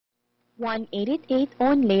188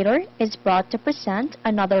 Own Later is brought to present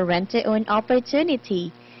another rent-to-own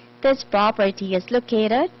opportunity. This property is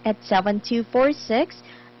located at 7246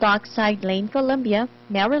 Dockside Lane, Columbia,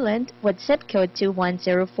 Maryland with zip code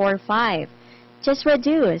 21045. Just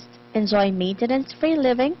reduced. Enjoy maintenance-free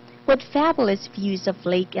living with fabulous views of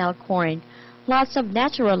Lake Elkhorn. Lots of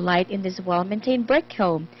natural light in this well-maintained brick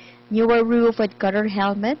home. Newer roof with gutter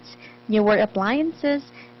helmets, newer appliances,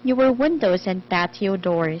 newer windows and patio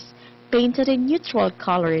doors, painted in neutral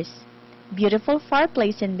colors. Beautiful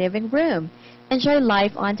fireplace and living room. Enjoy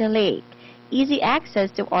life on the lake. Easy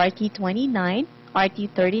access to RT29,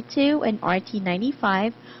 RT32, and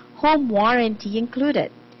RT95. Home warranty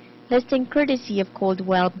included. Listing courtesy of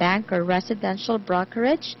Coldwell Banker Residential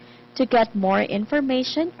Brokerage. To get more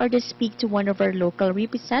information or to speak to one of our local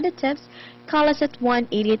representatives, call us at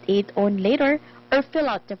 188 Own Later or fill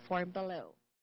out the form below.